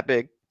about that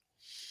big,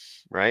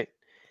 right?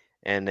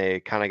 And they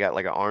kind of got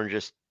like an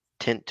orangish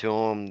tint to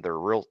them.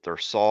 They're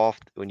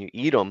soft. When you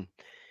eat them,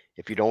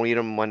 if you don't eat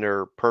them when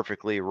they're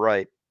perfectly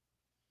ripe,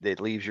 it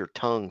leaves your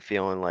tongue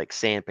feeling like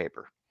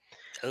sandpaper.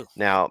 Oh,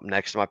 Now,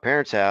 next to my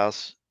parents'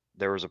 house,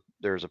 there was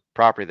a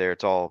property there.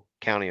 It's all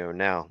county owned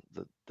now.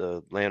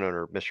 The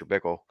landowner, Mr.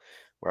 Bickle,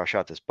 where I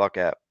shot this buck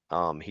at,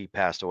 he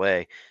passed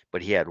away,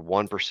 but he had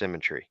one persimmon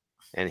tree,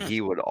 and hmm.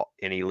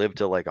 he lived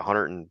till like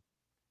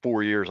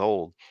 104 years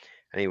old,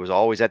 and he was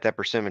always at that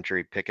persimmon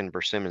tree picking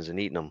persimmons and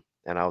eating them.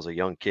 And I was a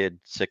young kid,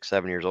 6,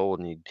 7 years old,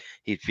 and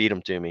he'd feed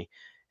them to me,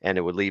 and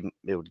it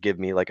would give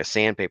me like a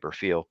sandpaper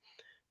feel.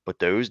 But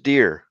those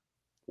deer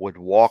would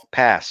walk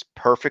past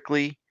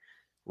perfectly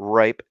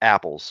ripe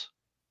apples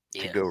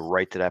to Yeah, go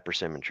right to that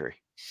persimmon tree.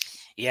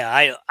 yeah.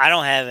 I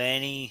don't have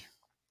any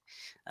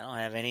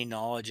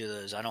knowledge of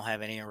those. I don't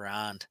have any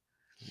around.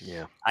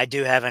 Yeah. I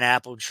do have an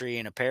apple tree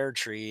and a pear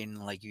tree,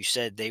 and like you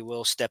said, they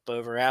will step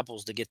over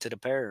apples to get to the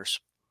pears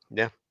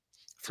Yeah.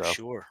 for So,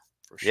 sure.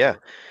 For yeah.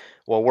 sure.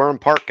 Well, we're in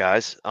park,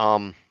 guys.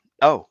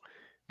 Oh,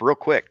 real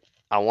quick,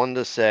 I wanted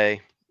to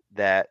say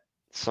that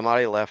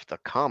somebody left a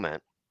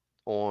comment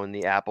on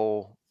the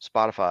Apple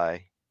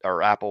Spotify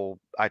or Apple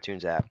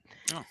iTunes app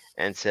Oh.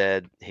 and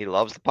said he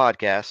loves the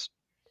podcast.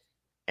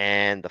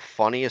 And the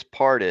funniest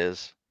part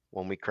is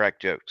when we crack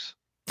jokes.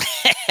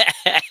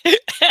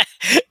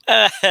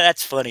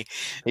 That's funny.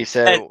 He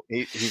said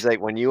he's like,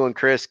 when you and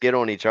Chris get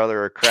on each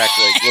other or crack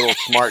like little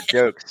smart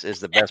jokes is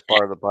the best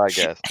part of the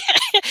podcast.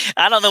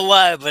 I don't know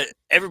why, but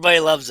everybody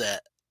loves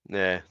that.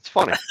 Yeah, it's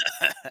funny.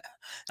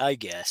 I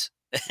guess.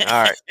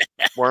 All right.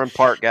 We're in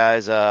part,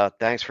 guys.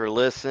 Thanks for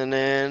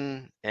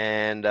listening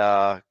and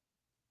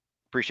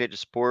appreciate the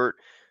support.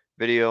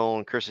 Video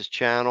on Chris's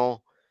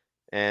channel.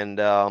 And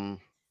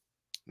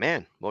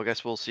man, well, I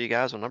guess we'll see you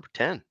guys on number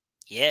 10.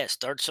 Yeah,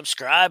 start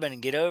subscribing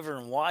and get over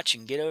and watch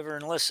and get over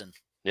and listen.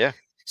 Yeah.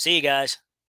 See you guys.